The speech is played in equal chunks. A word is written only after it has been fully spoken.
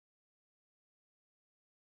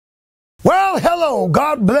Well, hello.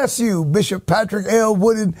 God bless you. Bishop Patrick L.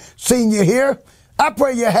 Woodin Sr. here. I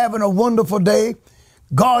pray you're having a wonderful day.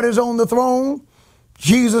 God is on the throne.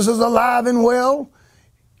 Jesus is alive and well.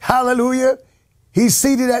 Hallelujah. He's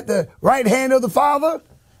seated at the right hand of the Father,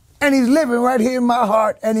 and he's living right here in my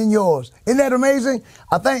heart and in yours. Isn't that amazing?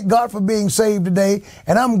 I thank God for being saved today,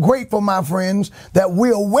 and I'm grateful, my friends, that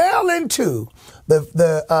we're well into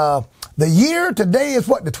the year. Today is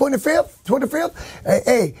what, the 25th?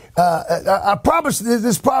 I promise this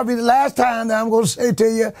is probably the last time that I'm going to say to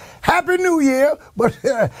you, Happy New Year. But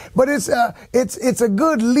it's a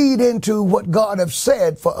good lead into what God has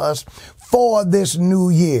said for us for this new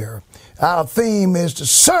year. Our theme is to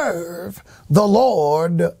serve the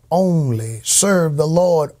Lord only. Serve the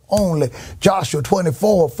Lord only. Joshua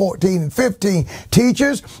 24:14 and 15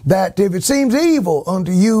 teaches that if it seems evil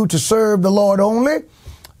unto you to serve the Lord only,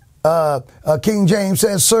 King James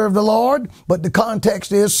says serve the Lord, but the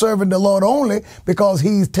context is serving the Lord only because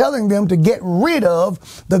he's telling them to get rid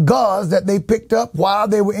of the gods that they picked up while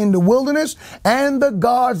they were in the wilderness and the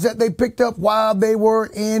gods that they picked up while they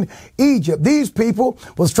were in Egypt. These people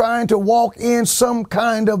was trying to walk in some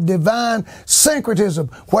kind of divine syncretism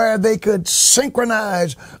where they could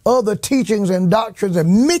synchronize other teachings and doctrines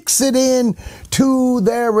and mix it in to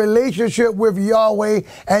their relationship with Yahweh.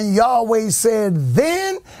 And Yahweh said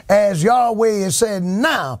then, as Yahweh has said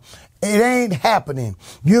now, it ain't happening.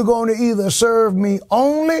 You're going to either serve me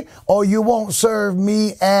only or you won't serve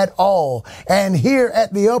me at all. And here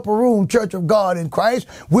at the Upper Room Church of God in Christ,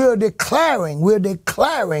 we're declaring,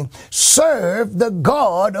 serve the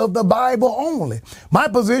God of the Bible only. My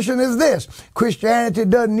position is this: Christianity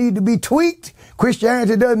doesn't need to be tweaked.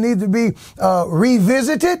 Christianity doesn't need to be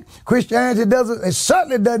revisited. Christianity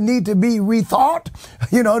certainly doesn't need to be rethought.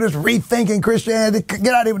 You know, just rethinking Christianity. Get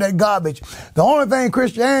out of here with that garbage. The only thing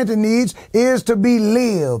Christianity needs is to be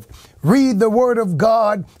lived. Read the Word of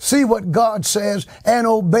God, see what God says, and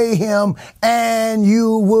obey Him, and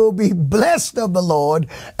you will be blessed of the Lord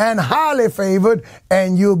and highly favored,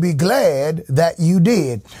 and you'll be glad that you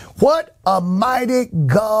did. What a mighty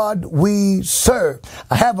God we serve.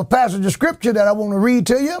 I have a passage of scripture that I want to read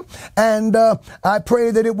to you, and I pray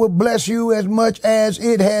that it will bless you as much as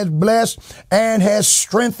it has blessed and has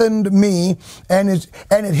strengthened me, and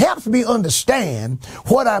it helps me understand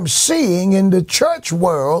what I'm seeing in the church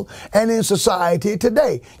world and in society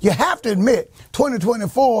today. You have to admit,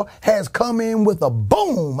 2024 has come in with a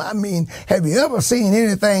boom. I mean, have you ever seen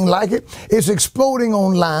anything like it? It's exploding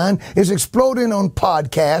online. It's exploding on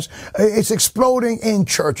podcasts. It's exploding in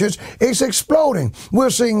churches. It's exploding. We're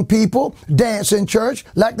seeing people dance in church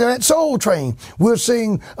like they're at Soul Train. We're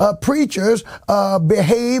seeing preachers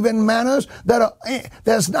behave in manners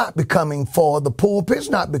that's not becoming for the pulpit. It's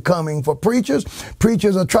not becoming for preachers.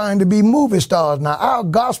 Preachers are trying to be movie stars now. Our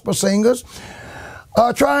gospel singers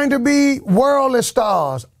are trying to be worldly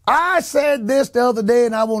stars. I said this the other day,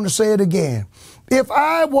 and I want to say it again. If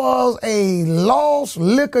I was a lost,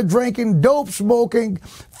 liquor drinking, dope smoking,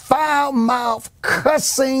 foul mouth,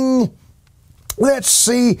 cussing,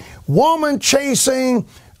 woman chasing,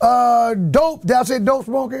 dope, did I say dope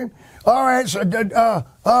smoking? All right, so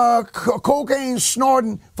cocaine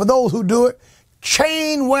snorting, for those who do it,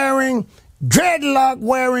 chain wearing, dreadlock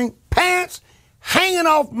wearing, pants hanging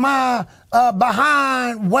off my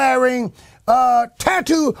behind wearing,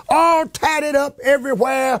 tattoo all tatted up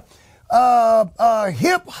everywhere,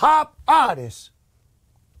 hip hop artist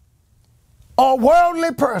or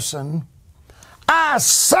worldly person, I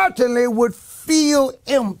certainly would feel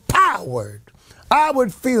empowered. I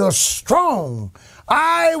would feel strong.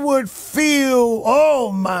 I would feel,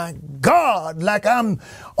 oh my God, like I'm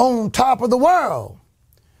on top of the world.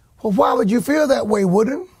 Well, why would you feel that way,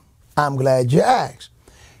 Woodin? I'm glad you asked.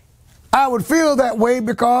 I would feel that way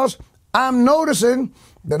because I'm noticing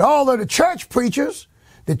that all of the church preachers,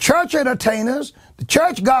 the church entertainers, the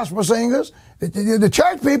church gospel singers, the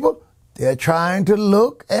church people, they're trying to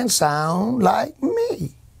look and sound like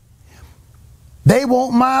me. They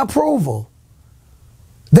want my approval.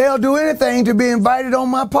 They'll do anything to be invited on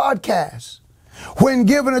my podcast. When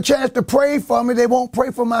given a chance to pray for me, they won't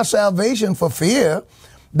pray for my salvation for fear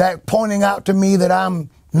that pointing out to me that I'm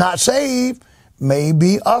not saved may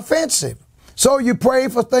be offensive. So you pray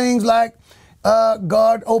for things like,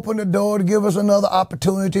 God opened the door to give us another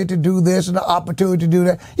opportunity to do this and an opportunity to do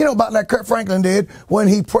that. You know, about like Kurt Franklin did when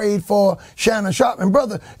he prayed for Shannon Sharpman,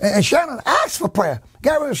 brother. And Shannon asked for prayer.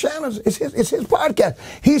 Gary Shannon's, it's his podcast.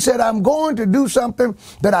 He said, I'm going to do something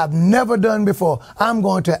that I've never done before. I'm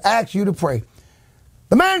going to ask you to pray.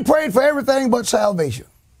 The man prayed for everything but salvation.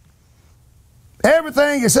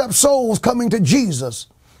 Everything except souls coming to Jesus.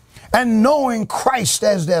 and knowing Christ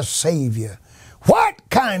as their Savior. What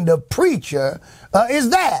kind of preacher is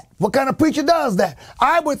that? What kind of preacher does that?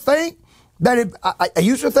 I would think that I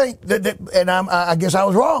used to think that and I guess I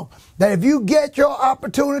was wrong, that if you get your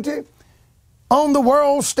opportunity on the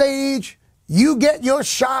world stage, you get your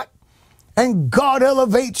shot, and God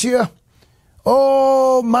elevates you,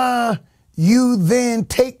 oh my, you then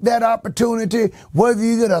take that opportunity, whether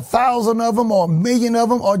you get 1,000 of them or 1,000,000 of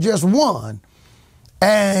them or just one,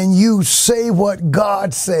 and you say what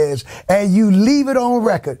God says, and you leave it on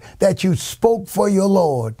record that you spoke for your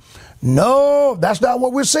Lord. No, that's not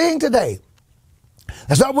what we're seeing today.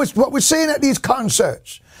 That's not what we're seeing at these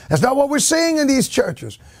concerts. That's not what we're seeing in these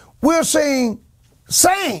churches. We're seeing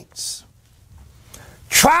saints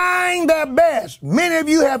trying their best. Many of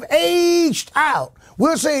you have aged out.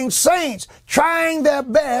 We're seeing saints trying their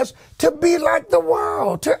best to be like the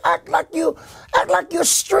world, to act like you're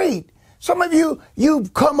street. Some of you,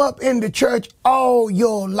 you've come up in the church all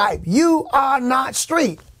your life. You are not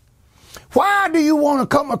street. Why do you want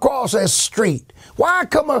to come across as street? Why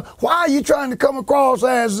are you trying to come across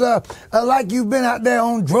as like you've been out there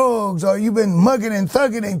on drugs, or you've been mugging and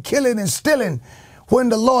thugging and killing and stealing, when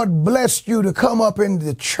the Lord blessed you to come up into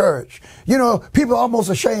the church? You know, people are almost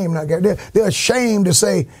ashamed. They're ashamed to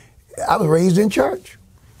say, I was raised in church.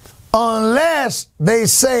 Unless they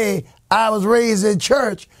say, I was raised in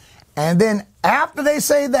church. And then after they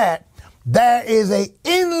say that, there is a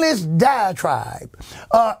endless diatribe,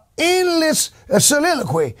 endless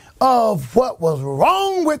soliloquy of what was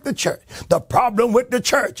wrong with the church. The problem with the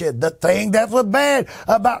church is the thing that was bad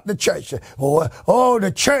about the church. Oh,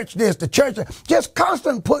 the church this, the church that. Just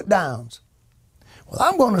constant put downs. Well,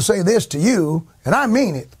 I'm going to say this to you, and I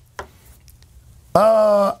mean it.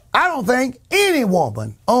 I don't think any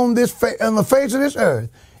woman on the face of this earth,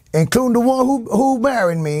 including the one who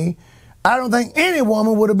married me, I don't think any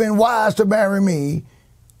woman would have been wise to marry me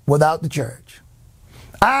without the church.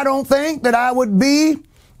 I don't think that I would be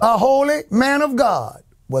a holy man of God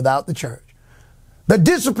without the church. The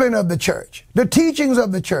discipline of the church, the teachings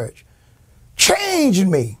of the church changed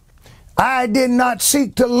me. I did not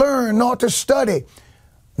seek to learn, nor to study,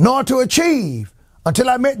 nor to achieve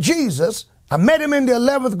until I met Jesus. I met him in the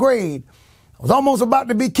 11th grade. I was almost about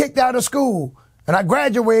to be kicked out of school, and I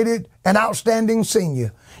graduated an outstanding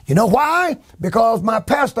senior. You know why? Because my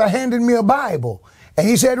pastor handed me a Bible, and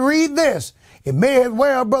he said, read this. It may have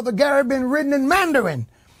well, Brother Gary, been written in Mandarin.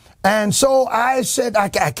 And so I said, I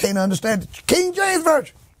can't understand the King James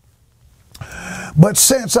Version. But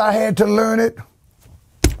since I had to learn it,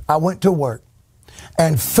 I went to work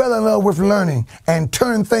and fell in love with learning and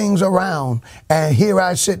turned things around. And here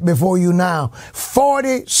I sit before you now,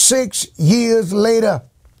 46 years later,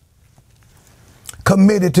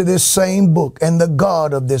 committed to this same book and the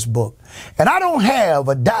God of this book. And I don't have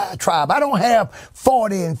a diatribe. I don't have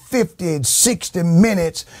 40 and 50 and 60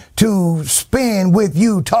 minutes to spend with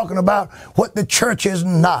you talking about what the church is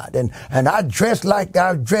not. And I dressed like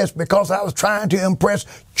I dressed because I was trying to impress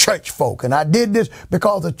church folk. And I did this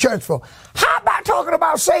because of church folk. How about talking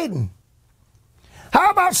about Satan?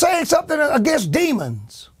 How about saying something against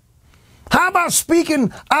demons? How about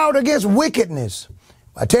speaking out against wickedness?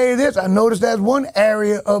 I tell you this, I noticed that's one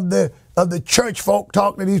area of the church folk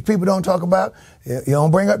talk that these people don't talk about. You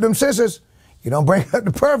don't bring up them sisters. You don't bring up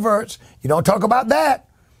the perverts. You don't talk about that.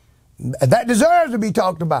 That deserves to be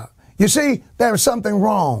talked about. You see, there is something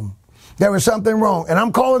wrong. There is something wrong. And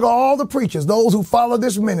I'm calling all the preachers, those who follow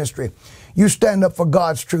this ministry. You stand up for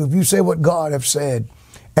God's truth. You say what God has said,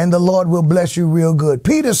 and the Lord will bless you real good.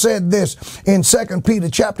 Peter said this in 2 Peter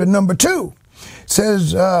chapter number 2.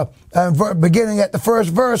 Says, beginning at the first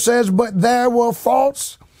verse, says, but there were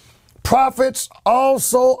false prophets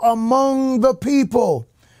also among the people.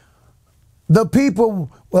 The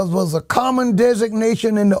people was a common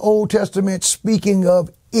designation in the Old Testament, speaking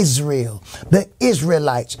of Israel, the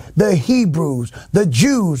Israelites, the Hebrews, the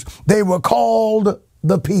Jews. They were called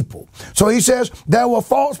the people. So he says, there were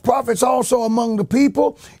false prophets also among the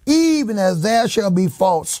people, even as there shall be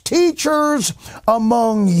false teachers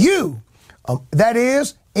among you. That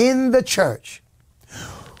is, in the church,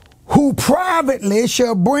 who privately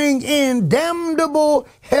shall bring in damnable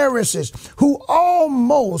heresies, who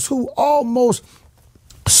almost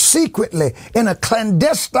secretly, in a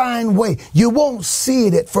clandestine way, you won't see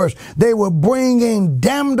it at first, they will bring in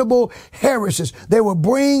damnable heresies. They will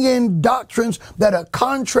bring in doctrines that are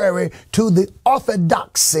contrary to the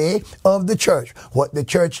orthodoxy of the church. What the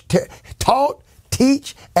church taught,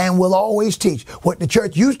 teach, and will always teach. What the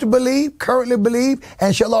church used to believe, currently believe,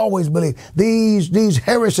 and shall always believe. These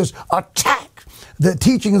heresies attack the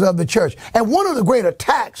teachings of the church. And one of the great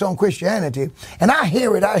attacks on Christianity, and I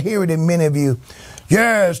hear it in many of you,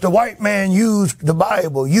 yes, the white man used the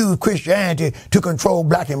Bible, used Christianity to control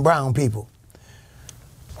black and brown people.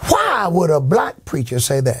 Why would a black preacher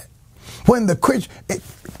say that? When the Christian,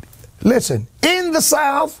 listen, in the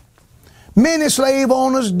South, many slave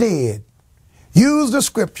owners did use the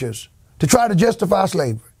scriptures to try to justify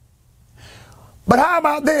slavery. But how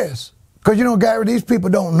about this? Because, you know, Gary, these people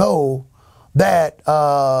don't know that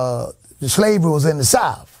slavery was in the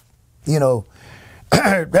South. You know,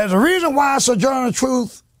 there's a reason why Sojourner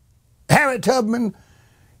Truth, Harriet Tubman,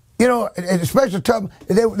 you know, especially Tubman,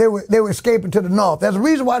 they were escaping to the North. There's a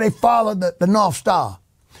reason why they followed the North Star.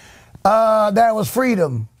 There was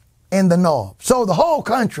freedom in the North. So the whole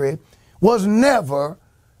country was never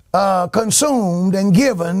consumed and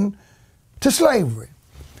given to slavery.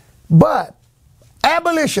 But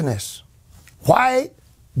abolitionists, white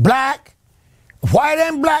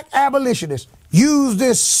and black abolitionists, used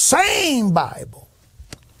this same Bible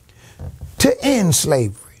to end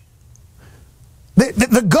slavery.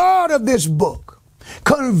 The God of this book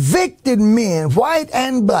convicted men, white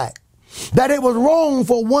and black, that it was wrong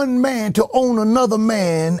for one man to own another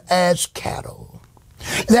man as cattle.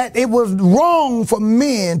 That it was wrong for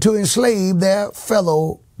men to enslave their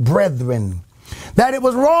fellow brethren. That it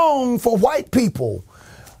was wrong for white people,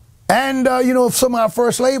 and you know, some of our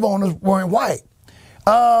first slave owners weren't white,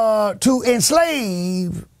 to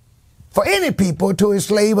enslave, for any people to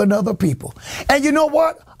enslave another people. And you know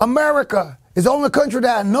what? America is the only country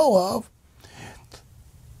that I know of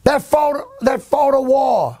that fought a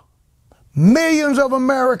war. Millions of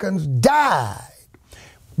Americans died,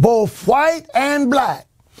 both white and black,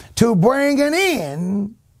 to bring an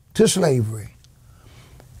end to slavery.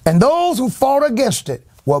 And those who fought against it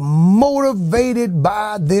were motivated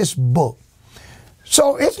by this book.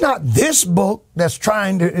 So it's not this book that's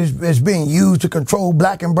is being used to control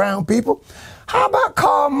black and brown people. How about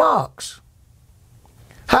Karl Marx?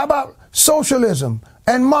 How about socialism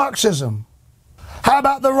and Marxism? How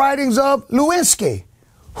about the writings of Lewinsky,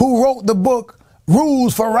 who wrote the book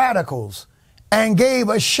Rules for Radicals and gave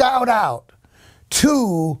a shout out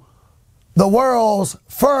to the world's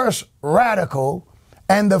first radical,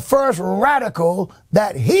 and the first radical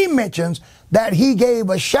that he mentions that he gave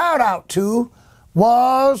a shout out to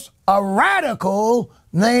was a radical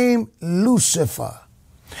named Lucifer.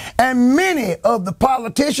 And many of the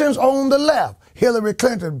politicians on the left, Hillary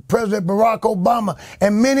Clinton, President Barack Obama,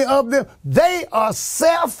 and many of them, they are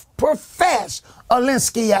self-professed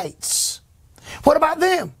Alinskyeites. What about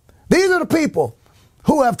them? These are the people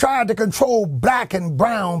who have tried to control black and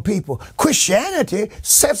brown people. Christianity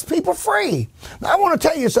sets people free. Now, I want to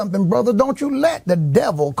tell you something, brother. Don't you let the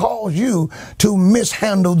devil cause you to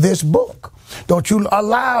mishandle this book. Don't you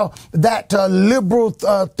allow that liberal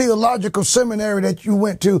theological seminary that you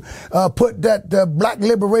went to put that black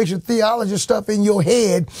liberation theology stuff in your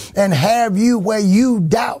head and have you where you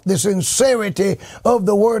doubt the sincerity of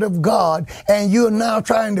the Word of God, and you're now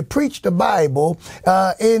trying to preach the Bible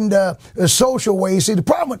in the social way. See, the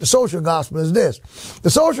problem with the social gospel is this. The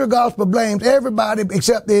social gospel blames everybody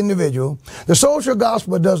except the individual. The social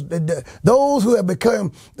gospel does, those who have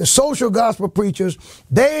become the social gospel preachers,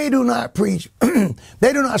 they do not preach,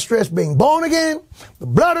 they do not stress being born again, the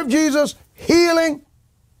blood of Jesus, healing,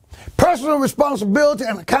 personal responsibility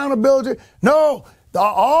and accountability. No,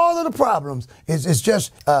 all of the problems is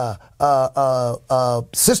just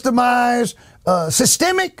systemized,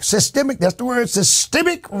 systemic, that's the word,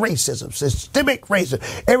 systemic racism,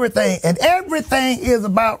 everything is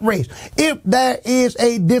about race. If there is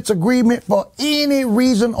a disagreement for any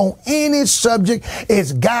reason on any subject,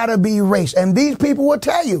 it's gotta be race. And these people will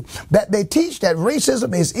tell you that they teach that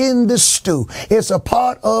racism is in the stew. It's a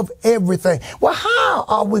part of everything. Well, how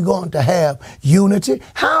are we going to have unity?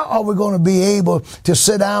 How are we going to be able to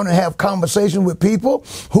sit down and have conversation with people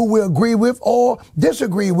who we agree with or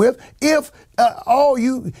disagree with if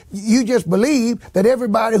you just believe that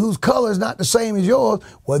everybody whose color is not the same as yours,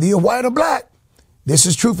 whether you're white or black? This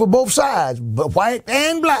is true for both sides, but white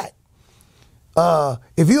and black.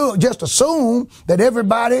 If you just assume that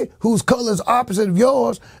everybody whose color is opposite of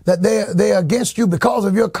yours, that they're against you because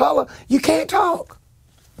of your color, you can't talk.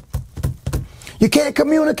 You can't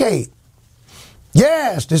communicate.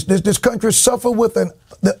 Yes, this country suffered with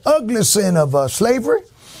the ugly sin of slavery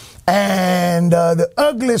and the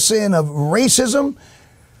ugly sin of racism.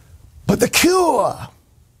 But the cure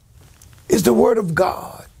is the Word of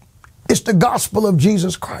God. It's the gospel of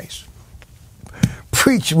Jesus Christ.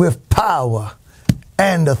 Preach with power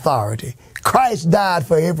and authority. Christ died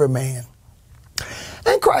for every man.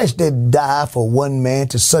 And Christ didn't die for one man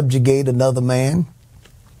to subjugate another man.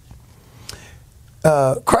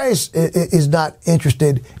 Christ is not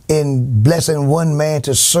interested in blessing one man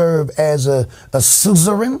to serve as a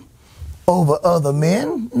suzerain over other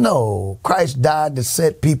men. No, Christ died to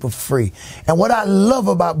set people free. And what I love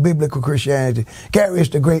about biblical Christianity, Gary, is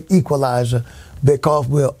the great equalizer, because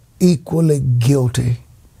we're equally guilty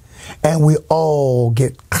and we all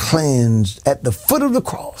get cleansed at the foot of the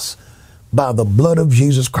cross by the blood of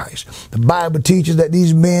Jesus Christ. The Bible teaches that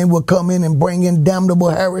these men will come in and bring in damnable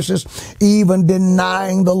heresies, even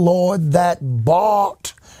denying the Lord that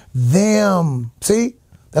bought them. See,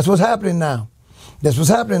 that's what's happening now. That's what's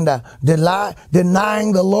happening now.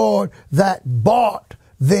 Denying the Lord that bought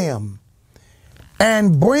them,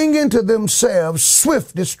 and bringing to themselves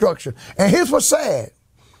swift destruction. And here's what's sad.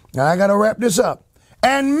 Now I got to wrap this up.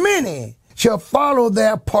 And many shall follow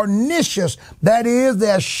their pernicious, that is,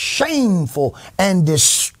 their shameful and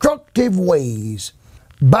destructive ways.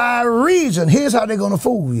 By reason, here's how they're going to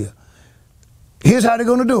fool you. Here's how they're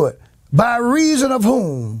going to do it. By reason of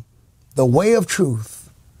whom the way of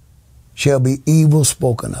truth shall be evil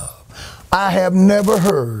spoken of. I have never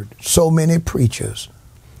heard so many preachers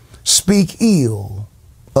speak ill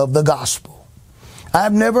of the gospel.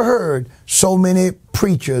 I've never heard so many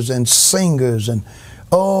preachers and singers and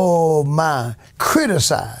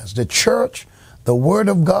criticize the church, the word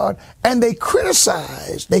of God, and they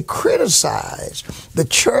criticize the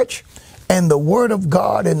church and the word of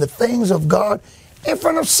God and the things of God in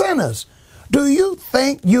front of sinners. Do you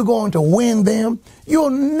think you're going to win them? You'll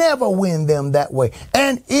never win them that way.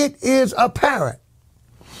 And it is apparent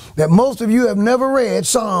that most of you have never read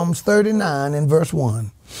Psalms 39 and verse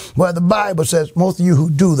 1. Well, the Bible says most of you who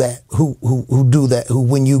do that, who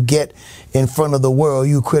when you get in front of the world,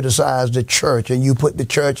 you criticize the church and you put the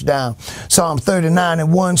church down. Psalm 39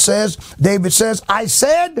 and 1 says, David says, I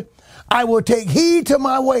said, I will take heed to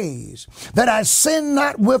my ways, that I sin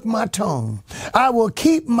not with my tongue. I will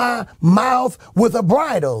keep my mouth with a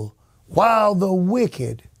bridle while the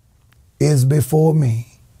wicked is before me.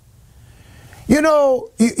 You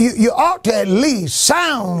know, you ought to at least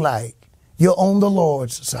sound like you're on the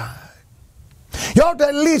Lord's side. You ought to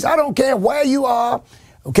at least, I don't care where you are, I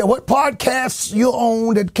don't care what podcasts you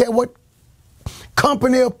own, I don't care what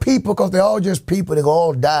company of people, because they're all just people, they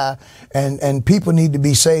all die, and people need to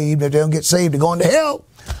be saved. If they don't get saved, they're going to hell.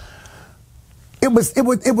 It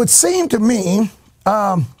would seem to me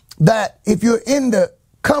that if you're in the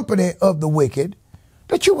company of the wicked,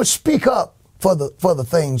 that you would speak up for the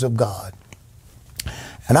things of God.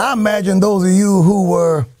 And I imagine those of you who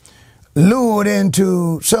were lured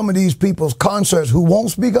into some of these people's concerts who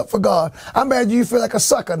won't speak up for God, I imagine you feel like a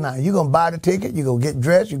sucker now. You're going to buy the ticket, you're going to get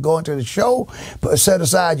dressed, you go into the show, set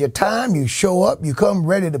aside your time, you show up, you come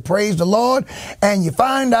ready to praise the Lord, and you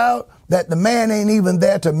find out that the man ain't even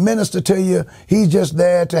there to minister to you. He's just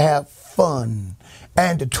there to have fun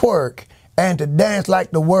and to twerk and to dance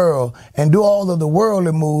like the world and do all of the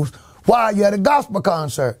worldly moves while you're at a gospel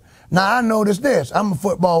concert. Now, I noticed this. I'm a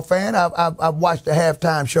football fan. I've watched the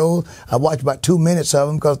halftime shows. I watched about 2 minutes of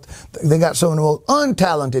them because they got some of the most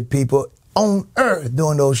untalented people on earth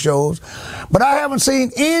doing those shows. But I haven't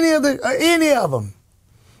seen any of them.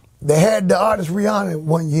 They had the artist Rihanna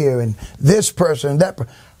one year and this person, that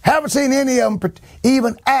person. Haven't seen any of them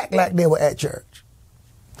even act like they were at church.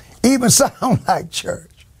 Even sound like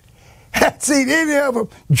church. Haven't seen any of them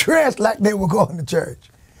dress like they were going to church.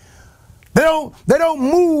 They don't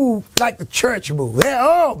move like the church move. They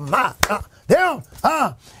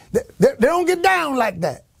don't get down like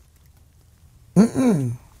that.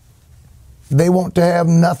 They want to have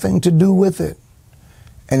nothing to do with it.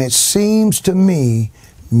 And it seems to me,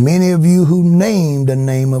 many of you who name the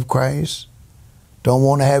name of Christ don't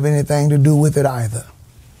want to have anything to do with it either.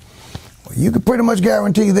 Well, you can pretty much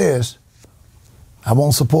guarantee this. I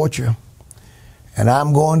won't support you. And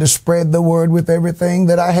I'm going to spread the word with everything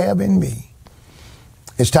that I have in me.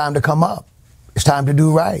 It's time to come up. It's time to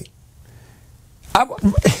do right.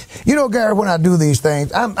 You know, Gary, when I do these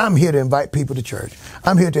things, I'm here to invite people to church.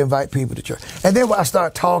 I'm here to invite people to church. And then when I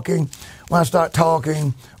start talking,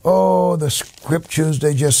 oh, the scriptures,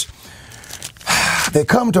 they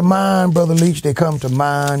come to mind, Brother Leach, they come to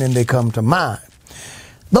mind and they come to mind.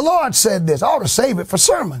 The Lord said this, I ought to save it for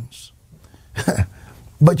sermons.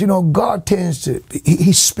 But you know, God tends to,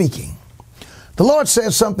 he's speaking. The Lord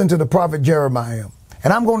says something to the prophet Jeremiah,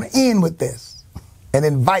 and I'm going to end with this and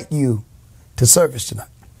invite you to service tonight.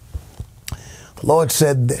 The Lord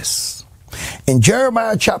said this in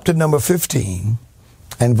Jeremiah chapter number 15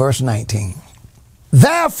 and verse 19.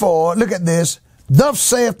 Therefore, look at this, thus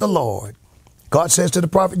saith the Lord. God says to the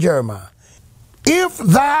prophet Jeremiah, If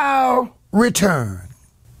thou return,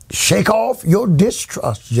 shake off your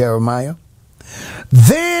distrust, Jeremiah.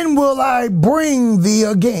 Then will I bring thee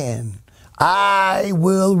again. I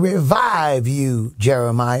will revive you,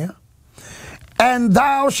 Jeremiah, and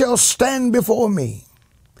thou shalt stand before me.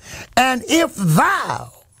 And if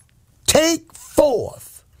thou take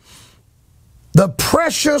forth the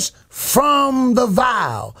precious from the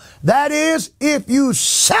vile, that is, if you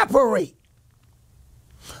separate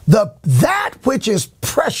that which is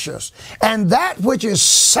precious and that which is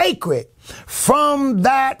sacred from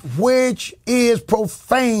that which is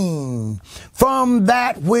profane, from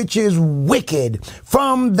that which is wicked,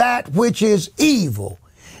 from that which is evil.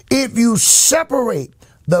 If you separate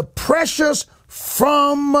the precious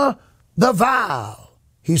from the vile,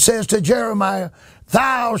 he says to Jeremiah,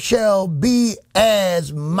 thou shalt be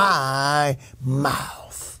as my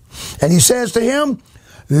mouth. And he says to him,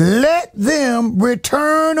 let them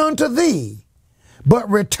return unto thee, but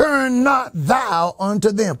return not thou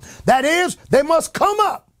unto them. That is, they must come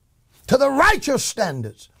up to the righteous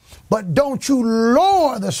standards, but don't you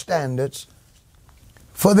lower the standards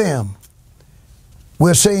for them.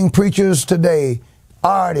 We're seeing preachers today,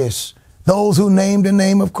 artists, those who name the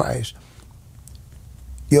name of Christ.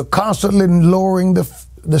 You're constantly lowering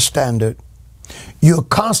the standard. You're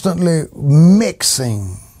constantly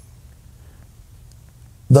mixing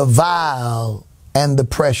the vile and the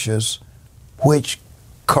precious, which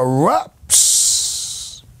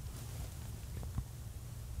corrupts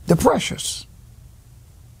the precious.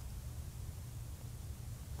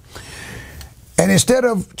 And instead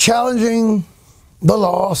of challenging the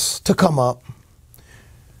lost to come up,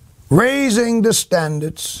 raising the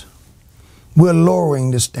standards, we're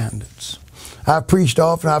lowering the standards. I've preached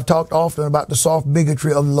often, I've talked often about the soft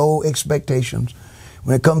bigotry of low expectations.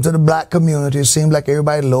 When it comes to the black community, it seems like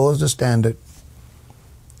everybody lowers the standard.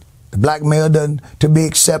 The black male doesn't, to be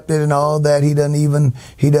accepted and all that, he doesn't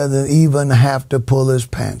even have to pull his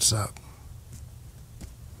pants up.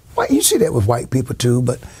 Well, you see that with white people too,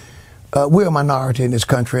 but we're a minority in this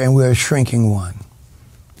country and we're a shrinking one.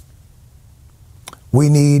 We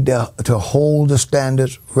need to hold the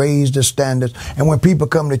standards, raise the standards. And when people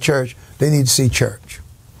come to church, they need to see church.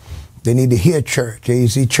 They need to hear church. They need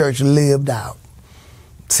to see church lived out.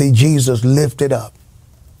 See Jesus lifted up.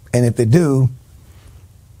 And if they do,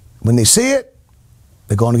 when they see it,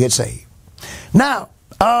 they're going to get saved. Now,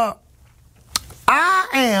 I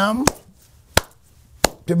am,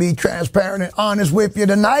 to be transparent and honest with you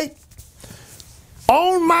tonight,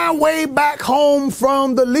 on my way back home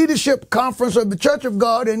from the leadership conference of the Church of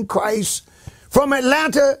God in Christ from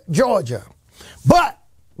Atlanta, Georgia. But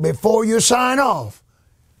before you sign off,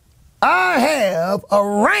 I have a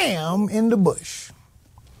ram in the bush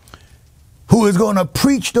who is going to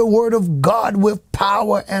preach the word of God with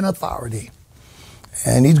power and authority.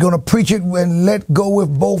 And he's going to preach it and let go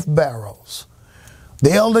with both barrels.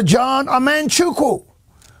 The Elder John Amanchukwu,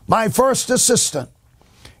 my first assistant,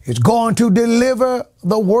 is going to deliver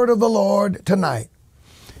the word of the Lord tonight.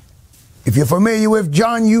 If you're familiar with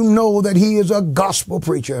John, you know that he is a gospel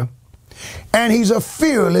preacher and he's a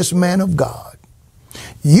fearless man of God.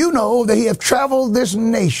 You know that he has traveled this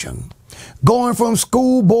nation, going from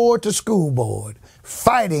school board to school board,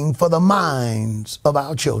 fighting for the minds of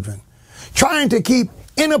our children, trying to keep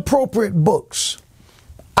inappropriate books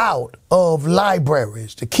out of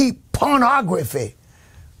libraries, to keep pornography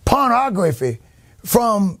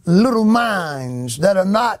from little minds that are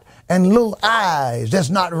not, and little eyes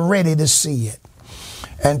that's not ready to see it.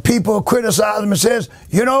 And people criticize him and says,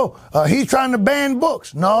 you know, he's trying to ban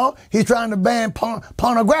books. No, he's trying to ban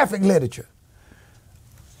pornographic literature.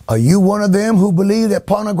 Are you one of them who believe that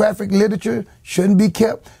pornographic literature shouldn't be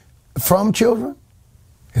kept from children?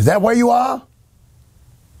 Is that where you are?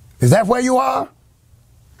 Is that where you are?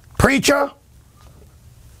 Preacher,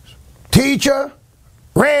 teacher,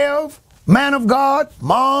 rev, man of God,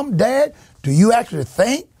 mom, dad, do you actually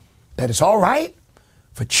think that it's all right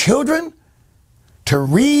for children to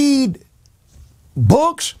read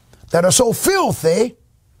books that are so filthy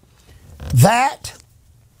that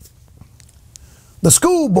the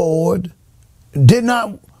school board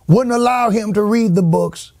wouldn't allow him to read the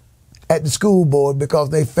books at the school board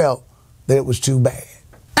because they felt that it was too bad?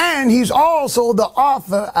 And he's also the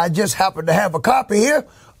author, I just happen to have a copy here,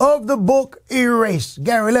 of the book Erased.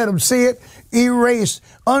 Gary, let him see it. Erased,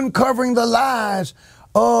 uncovering the lies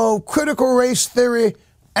of critical race theory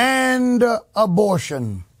and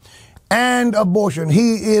abortion.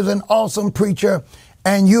 He is an awesome preacher,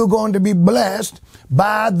 and you're going to be blessed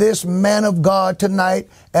by this man of God tonight.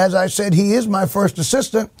 As I said, he is my first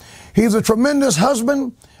assistant. He's a tremendous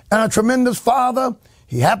husband and a tremendous father.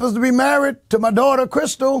 He happens to be married to my daughter,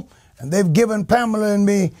 Crystal, and they've given Pamela and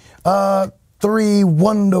me 3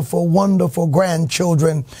 wonderful, wonderful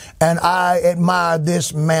grandchildren, and I admire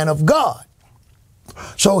this man of God.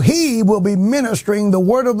 So he will be ministering the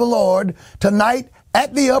word of the Lord tonight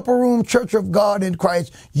at the Upper Room Church of God in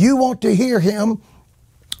Christ. You want to hear him.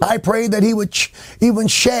 I pray that he would even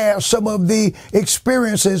share some of the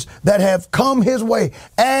experiences that have come his way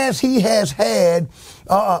as he has had.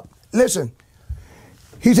 Listen,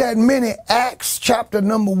 he's had many Acts chapter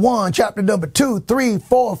number 1, chapter number 2, 3,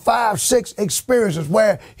 4, 5, 6 experiences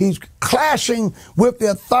where he's clashing with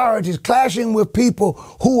the authorities, clashing with people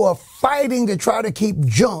who are fighting to try to keep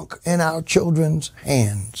junk in our children's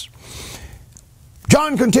hands.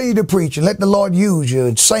 John continued to preach, and let the Lord use you.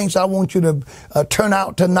 And saints, I want you to turn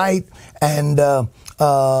out tonight and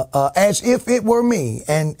as if it were me,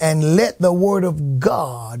 and let the word of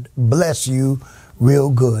God bless you real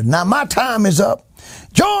good. Now, my time is up.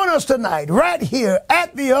 Join us tonight right here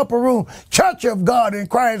at the Upper Room Church of God in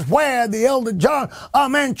Christ, where the Elder John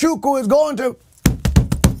Amanchuku is going to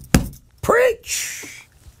preach.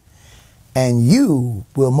 And you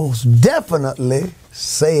will most definitely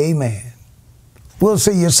say amen. We'll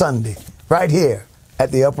see you Sunday right here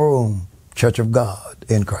at the Upper Room Church of God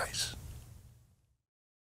in Christ.